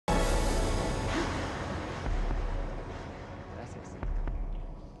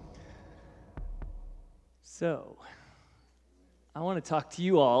So, I want to talk to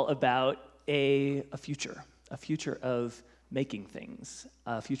you all about a future of making things,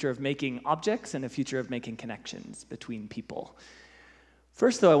 a future of making objects, and a future of making connections between people.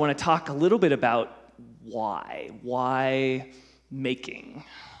 First, though, I want to talk a little bit about why making.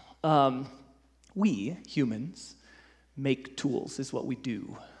 We, humans, make tools, is what we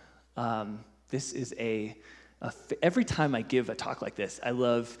do. This is every time I give a talk like this, I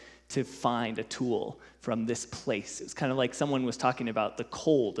love to find a tool from this place. It's kind of like someone was talking about the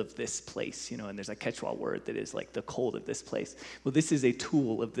cold of this place, and there's a Quechua word that is like the cold of this place. Well, this is a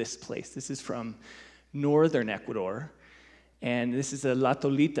tool of this place. This is from northern Ecuador, and this is a La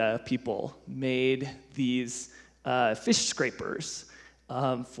Tolita people made these fish scrapers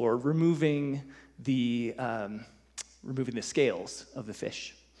for removing the scales of the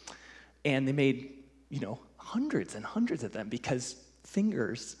fish. And they made, hundreds and hundreds of them because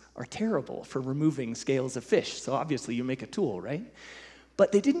fingers are terrible for removing scales of fish. So obviously you make a tool, right?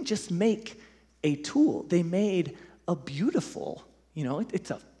 But they didn't just make a tool. They made a beautiful,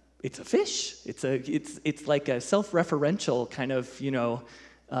 it's a fish. It's like a self-referential kind of,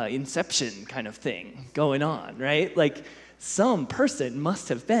 inception kind of thing going on, right? Like some person must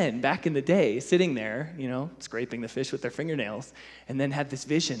have been back in the day sitting there, scraping the fish with their fingernails, and then had this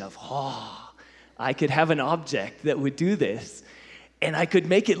vision of, I could have an object that would do this, and I could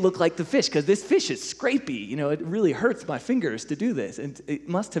make it look like the fish, because this fish is scrapey. It really hurts my fingers to do this. And it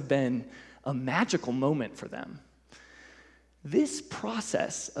must have been a magical moment for them. This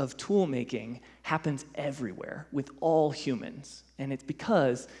process of tool making happens everywhere with all humans. And it's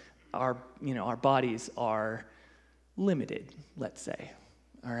because our bodies are limited, let's say.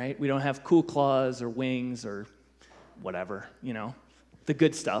 All right? We don't have cool claws or wings or whatever, the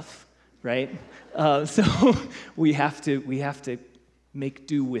good stuff, right? So we have to make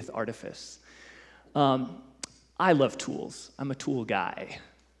do with artifice. I love tools. I'm a tool guy.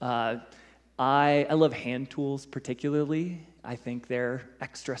 I love hand tools particularly. I think they're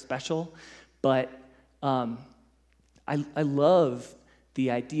extra special. But I love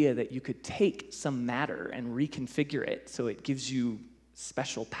the idea that you could take some matter and reconfigure it so it gives you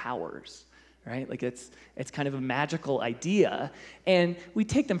special powers, right? Like it's kind of a magical idea. And we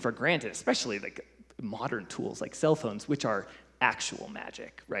take them for granted, especially like modern tools like cell phones, which are actual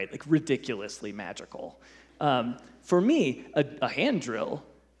magic, right? Like ridiculously magical. For me, a hand drill,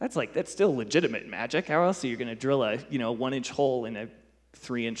 that's still legitimate magic. How else are you going to drill a 1-inch hole in a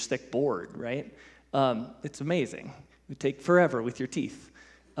 3-inch thick board, right? It's amazing. It would take forever with your teeth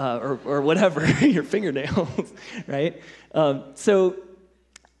or whatever, your fingernails, right? So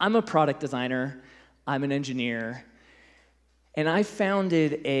I'm a product designer. I'm an engineer. And I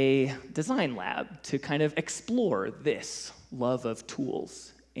founded a design lab to kind of explore this love of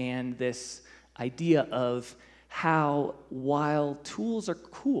tools and this idea of how, while tools are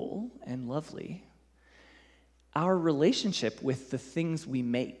cool and lovely, our relationship with the things we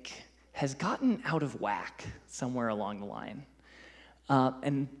make has gotten out of whack somewhere along the line.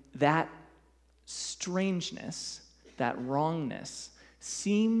 And that strangeness, that wrongness,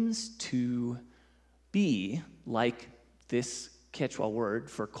 seems to be like this Quechua word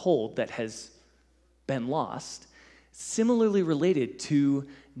for cold that has been lost, similarly related to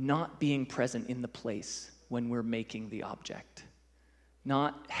not being present in the place when we're making the object,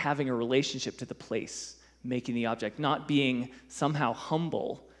 not having a relationship to the place making the object, not being somehow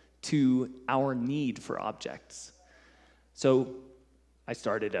humble to our need for objects. So I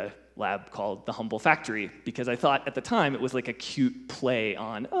started a lab called the Humblefactory because I thought at the time it was like a cute play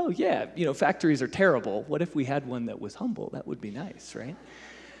on, factories are terrible. What if we had one that was humble? That would be nice, right?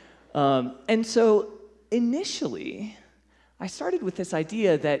 And so initially, I started with this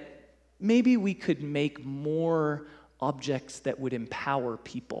idea that maybe we could make more objects that would empower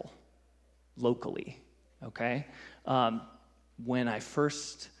people locally, okay? When I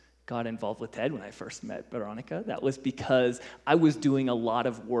first got involved with TED, when I first met Veronica, that was because I was doing a lot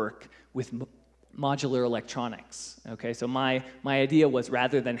of work with modular electronics, okay? So my idea was,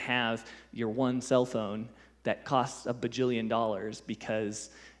 rather than have your one cell phone that costs $1 bajillion because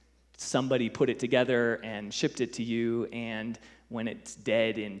somebody put it together and shipped it to you, and when it's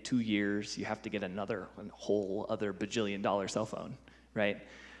dead in 2 years, you have to get a whole other $1 bajillion cell phone, right?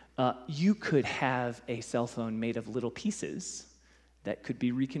 You could have a cell phone made of little pieces that could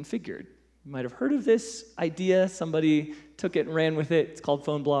be reconfigured. You might have heard of this idea. Somebody took it and ran with it. It's called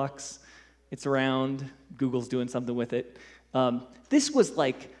phone blocks. It's around. Google's doing something with it. This was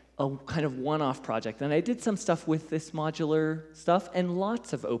like a kind of one-off project, and I did some stuff with this modular stuff, and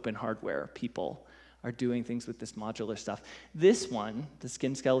lots of open hardware people are doing things with this modular stuff. This one, the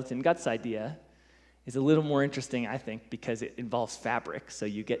skin, skeleton, guts idea, is a little more interesting, I think, because it involves fabric. So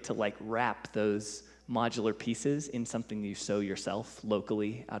you get to like wrap those modular pieces in something you sew yourself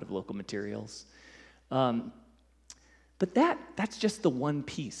locally out of local materials. But that's just the one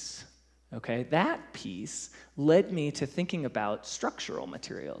piece, okay? That piece led me to thinking about structural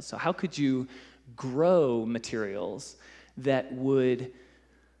materials. So how could you grow materials that would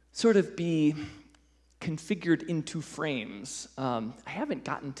sort of be configured into frames? I haven't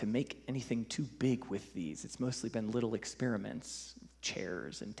gotten to make anything too big with these. It's mostly been little experiments,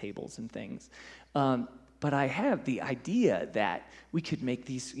 chairs and tables and things. But I have the idea that we could make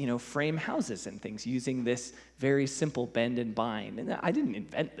these, frame houses and things using this very simple bend and bind. And I didn't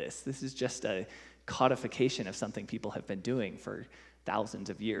invent this. This is just a codification of something people have been doing for thousands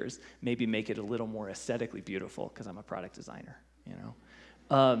of years. Maybe make it a little more aesthetically beautiful because I'm a product designer,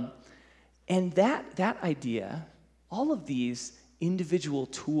 And that idea, all of these individual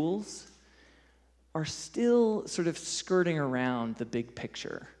tools are still sort of skirting around the big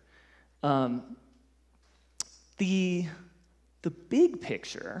picture. The big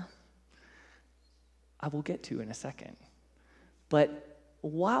picture, I will get to in a second. But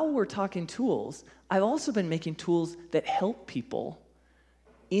while we're talking tools, I've also been making tools that help people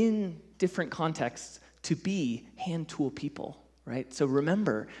in different contexts to be hand tool people, right? So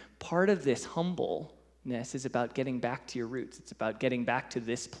remember, part of this humbleness is about getting back to your roots. It's about getting back to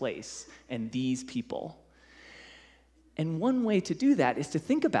this place and these people. And one way to do that is to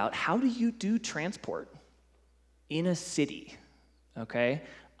think about, how do you do transport in a city, okay?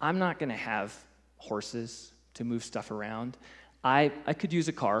 I'm not gonna have horses to move stuff around. I could use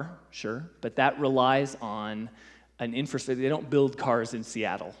a car, sure, but that relies on an infrastructure. They don't build cars in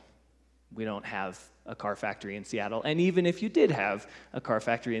Seattle. We don't have a car factory in Seattle. And even if you did have a car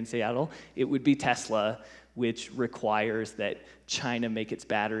factory in Seattle, it would be Tesla, which requires that China make its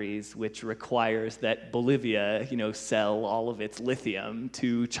batteries, which requires that Bolivia, sell all of its lithium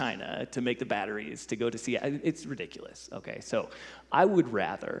to China to make the batteries to go to Seattle. It's ridiculous, okay? So I would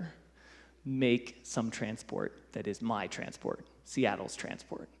rather make some transport that is my transport, Seattle's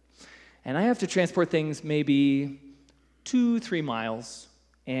transport. And I have to transport things maybe 2-3 miles,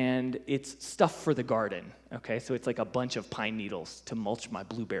 and it's stuff for the garden, okay? So it's like a bunch of pine needles to mulch my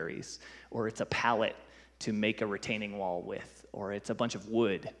blueberries, or it's a pallet to make a retaining wall with, or it's a bunch of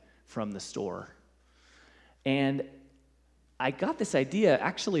wood from the store. And I got this idea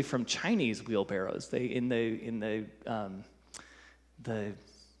actually from Chinese wheelbarrows. They in the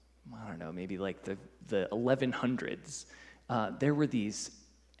I don't know, maybe like the 1100s, there were these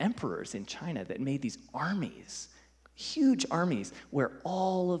emperors in China that made these armies, huge armies, where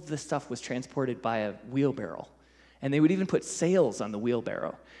all of the stuff was transported by a wheelbarrow. And they would even put sails on the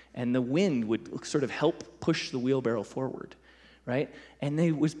wheelbarrow, and the wind would sort of help push the wheelbarrow forward, right? And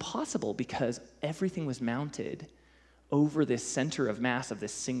it was possible because everything was mounted over this center of mass of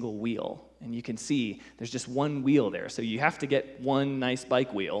this single wheel. And you can see there's just one wheel there. So you have to get one nice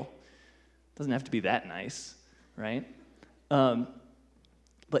bike wheel. It doesn't have to be that nice, right?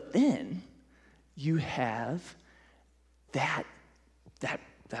 But then you have that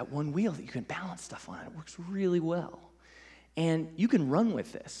one wheel that you can balance stuff on. It works really well. And you can run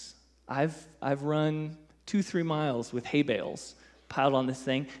with this. I've run 2-3 miles with hay bales piled on this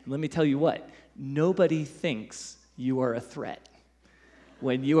thing. And let me tell you what, nobody thinks you are a threat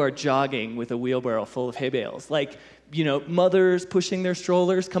when you are jogging with a wheelbarrow full of hay bales. Like, mothers pushing their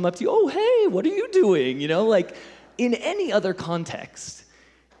strollers come up to you, oh, hey, what are you doing? Like in any other context,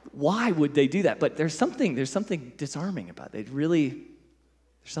 why would they do that? But there's something disarming about it. There's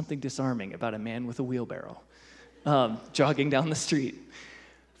something disarming about a man with a wheelbarrow jogging down the street.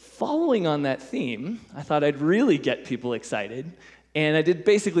 Following on that theme, I thought I'd really get people excited, and I did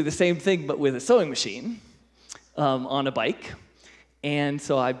basically the same thing but with a sewing machine on a bike. And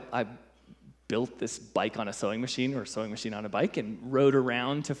so I built this bike on a sewing machine, or a sewing machine on a bike, and rode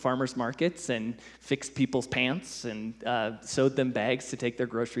around to farmers markets and fixed people's pants and sewed them bags to take their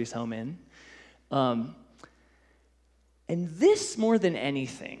groceries home in. And this, more than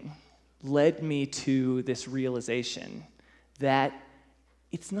anything, led me to this realization that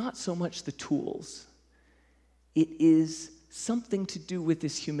it's not so much the tools. It is something to do with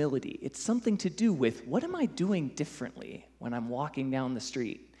this humility. It's something to do with, what am I doing differently when I'm walking down the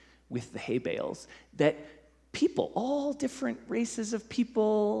street with the hay bales? That people, all different races of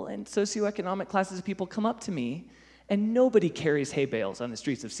people and socioeconomic classes of people, come up to me, and nobody carries hay bales on the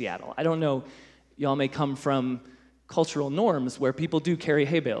streets of Seattle. I don't know, y'all may come from cultural norms where people do carry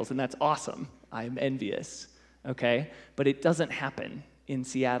hay bales, and that's awesome. I'm envious, okay? But it doesn't happen in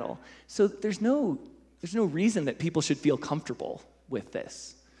Seattle. So there's no reason that people should feel comfortable with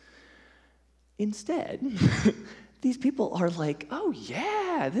this. Instead, these people are like, oh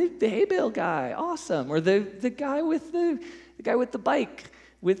yeah, the hay bale guy, awesome. Or the guy with the bike,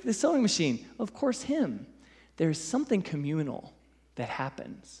 with the sewing machine, of course him. There's something communal that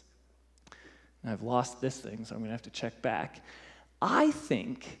happens. And I've lost this thing, so I'm gonna have to check back. I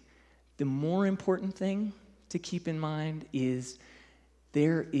think the more important thing to keep in mind is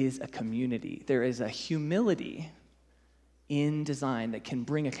there is a community. There is a humility in design that can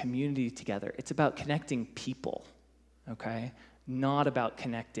bring a community together. It's about connecting people, okay? Not about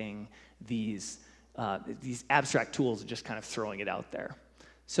connecting these abstract tools and just kind of throwing it out there.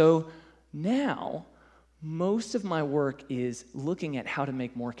 So now, most of my work is looking at how to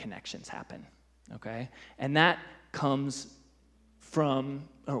make more connections happen, okay? And that comes from,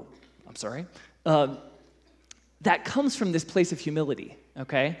 that comes from this place of humility,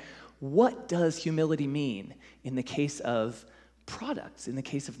 okay? What does humility mean in the case of products, in the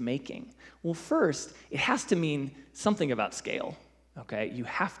case of making? Well, first, it has to mean something about scale, okay? You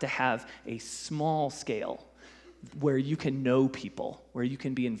have to have a small scale where you can know people, where you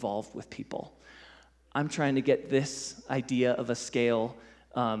can be involved with people. I'm trying to get this idea of a scale,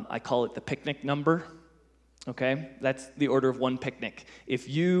 I call it the picnic number, okay? That's the order of one picnic. If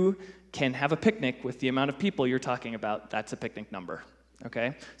you can have a picnic with the amount of people you're talking about, that's a picnic number,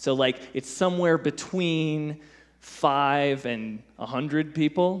 okay? So like, it's somewhere between 5 and 100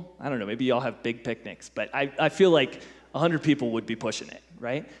 people. I don't know, maybe y'all have big picnics, but I feel like 100 people would be pushing it,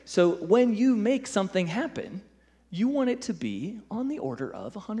 right? So when you make something happen, you want it to be on the order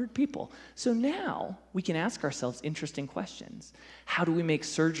of 100 people. So now we can ask ourselves interesting questions. How do we make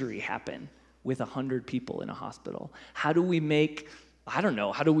surgery happen with 100 people in a hospital? How do we make, I don't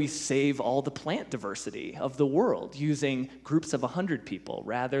know, how do we save all the plant diversity of the world using groups of 100 people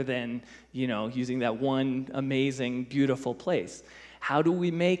rather than, using that one amazing, beautiful place? How do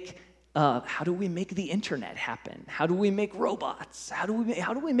we make the internet happen? How do we make robots? How do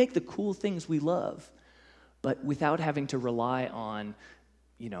we make the cool things we love, but without having to rely on,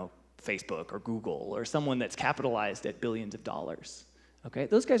 Facebook or Google or someone that's capitalized at billions of dollars? Okay,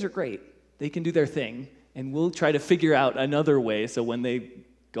 those guys are great. They can do their thing, and we'll try to figure out another way so when they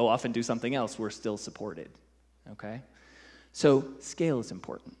go off and do something else, we're still supported, okay? So scale is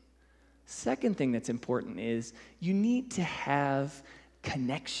important. Second thing that's important is you need to have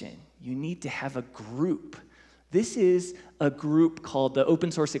connection. You need to have a group. This is a group called the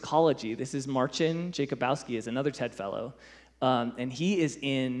Open Source Ecology. This is Marcin Jacobowski, is another TED Fellow, and he is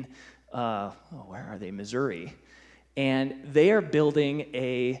in, where are they, Missouri. And they are building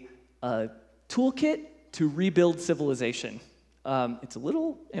a toolkit to rebuild civilization. It's a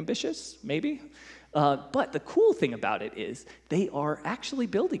little ambitious, maybe, but the cool thing about it is they are actually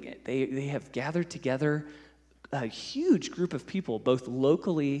building it. They have gathered together a huge group of people, both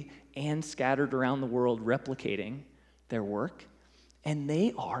locally and scattered around the world, replicating their work, and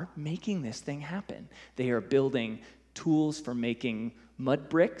they are making this thing happen. They are building tools for making mud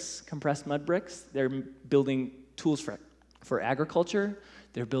bricks, compressed mud bricks. They're building tools for agriculture.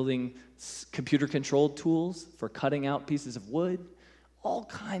 They're building computer-controlled tools for cutting out pieces of wood, all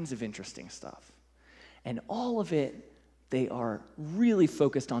kinds of interesting stuff. And all of it, they are really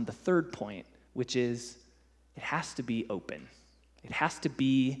focused on the third point, which is it has to be open. It has to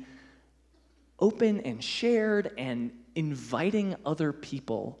be open and shared and inviting other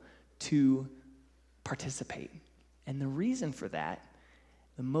people to participate. And the reason for that,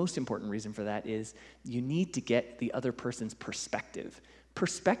 the most important reason for that is you need to get the other person's perspective.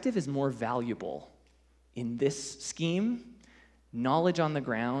 Perspective is more valuable in this scheme. Knowledge on the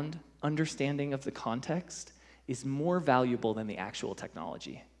ground, understanding of the context is more valuable than the actual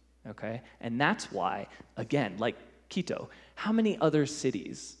technology, okay? And that's why, again, like Quito, how many other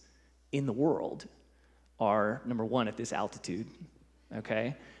cities in the world are, number one, at this altitude,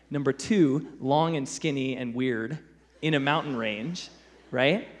 okay? Number two, long and skinny and weird in a mountain range,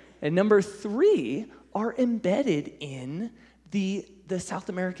 right? And number three, are embedded in the South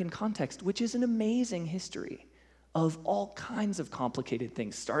American context, which is an amazing history of all kinds of complicated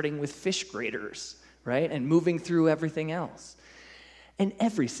things, starting with fish graders, right? And moving through everything else. And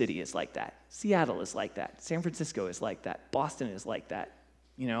every city is like that. Seattle is like that. San Francisco is like that. Boston is like that.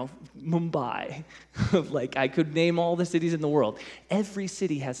 Mumbai. Like, I could name all the cities in the world. Every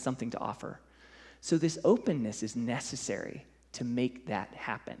city has something to offer. So this openness is necessary to make that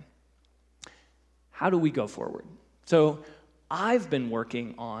happen. How do we go forward? So I've been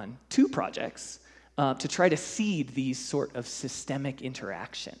working on 2 projects to try to seed these sort of systemic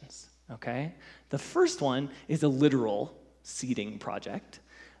interactions, okay? The first one is a literal seeding project.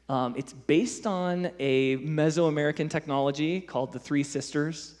 It's based on a Mesoamerican technology called the Three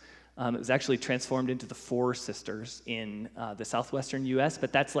Sisters. It was actually transformed into the Four Sisters in the southwestern US,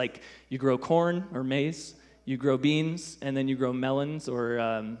 but that's like you grow corn or maize, you grow beans, and then you grow melons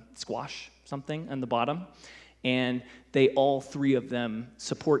or squash, something on the bottom. And they all three of them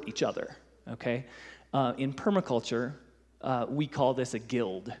support each other, okay? In permaculture, we call this a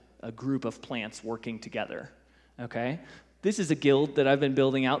guild, a group of plants working together, okay? This is a guild that I've been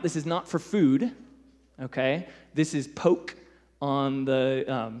building out. This is not for food, okay? This is poke on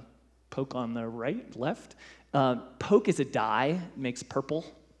the left. Poke is a dye, makes purple.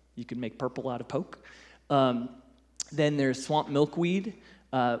 You can make purple out of poke. Then there's swamp milkweed,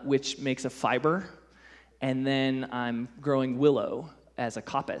 which makes a fiber. And then I'm growing willow as a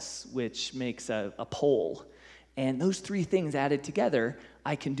coppice, which makes a pole. And those three things added together,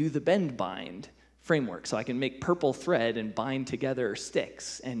 I can do the bend bind framework. So I can make purple thread and bind together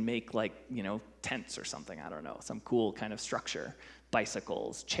sticks and make like, tents or something, I don't know, some cool kind of structure,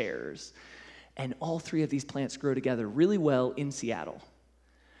 bicycles, chairs. And all three of these plants grow together really well in Seattle.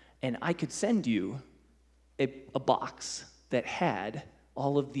 And I could send you a box that had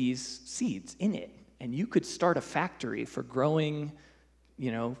all of these seeds in it. And you could start a factory for growing,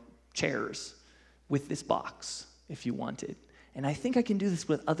 chairs with this box if you wanted. And I think I can do this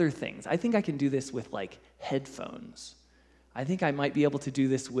with other things. I think I can do this with like headphones. I think I might be able to do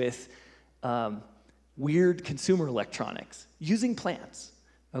this with weird consumer electronics using plants,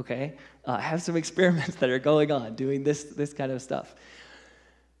 okay? I have some experiments that are going on doing this kind of stuff.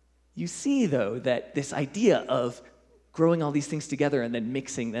 You see, though, that this idea of growing all these things together and then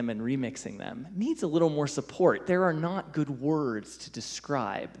mixing them and remixing them needs a little more support. There are not good words to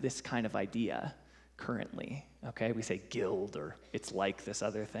describe this kind of idea currently, okay? We say guild or it's like this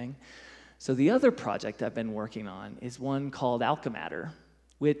other thing. So the other project I've been working on is one called Alchematter,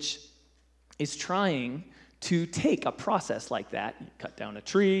 which is trying to take a process like that. You cut down a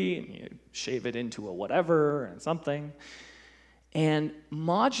tree and you shave it into a whatever and something, and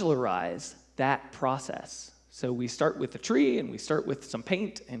modularize that process. So we start with a tree, and we start with some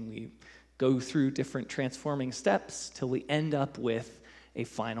paint, and we go through different transforming steps till we end up with a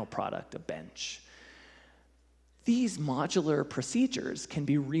final product, a bench. These modular procedures can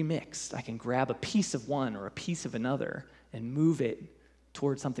be remixed. I can grab a piece of one or a piece of another and move it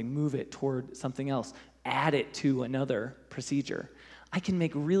toward something else, add it to another procedure. I can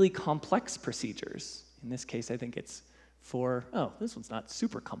make really complex procedures. In this case, I think it's this one's not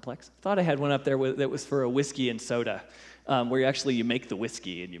super complex. I thought I had one up there that was for a whiskey and soda, where you make the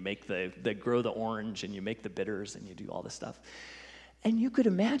whiskey and you make grow the orange and you make the bitters and you do all this stuff. And you could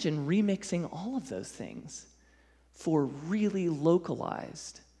imagine remixing all of those things for really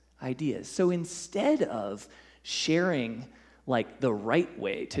localized ideas. So instead of sharing like the right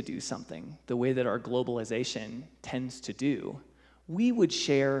way to do something, the way that our globalization tends to do, we would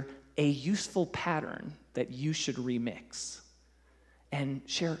share a useful pattern that you should remix and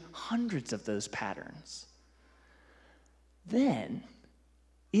share hundreds of those patterns. Then,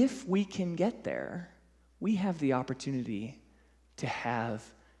 if we can get there, we have the opportunity to have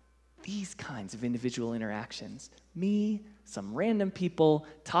these kinds of individual interactions. Me, some random people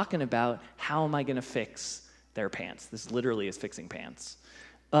talking about how am I going to fix their pants. This literally is fixing pants.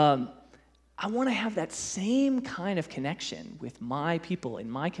 I want to have that same kind of connection with my people in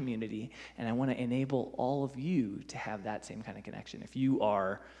my community, and I want to enable all of you to have that same kind of connection if you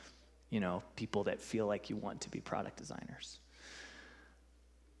are, people that feel like you want to be product designers.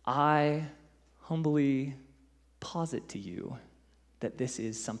 I humbly posit to you that this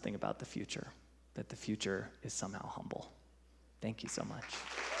is something about the future, that the future is somehow humble. Thank you so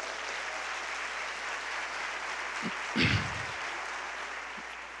much.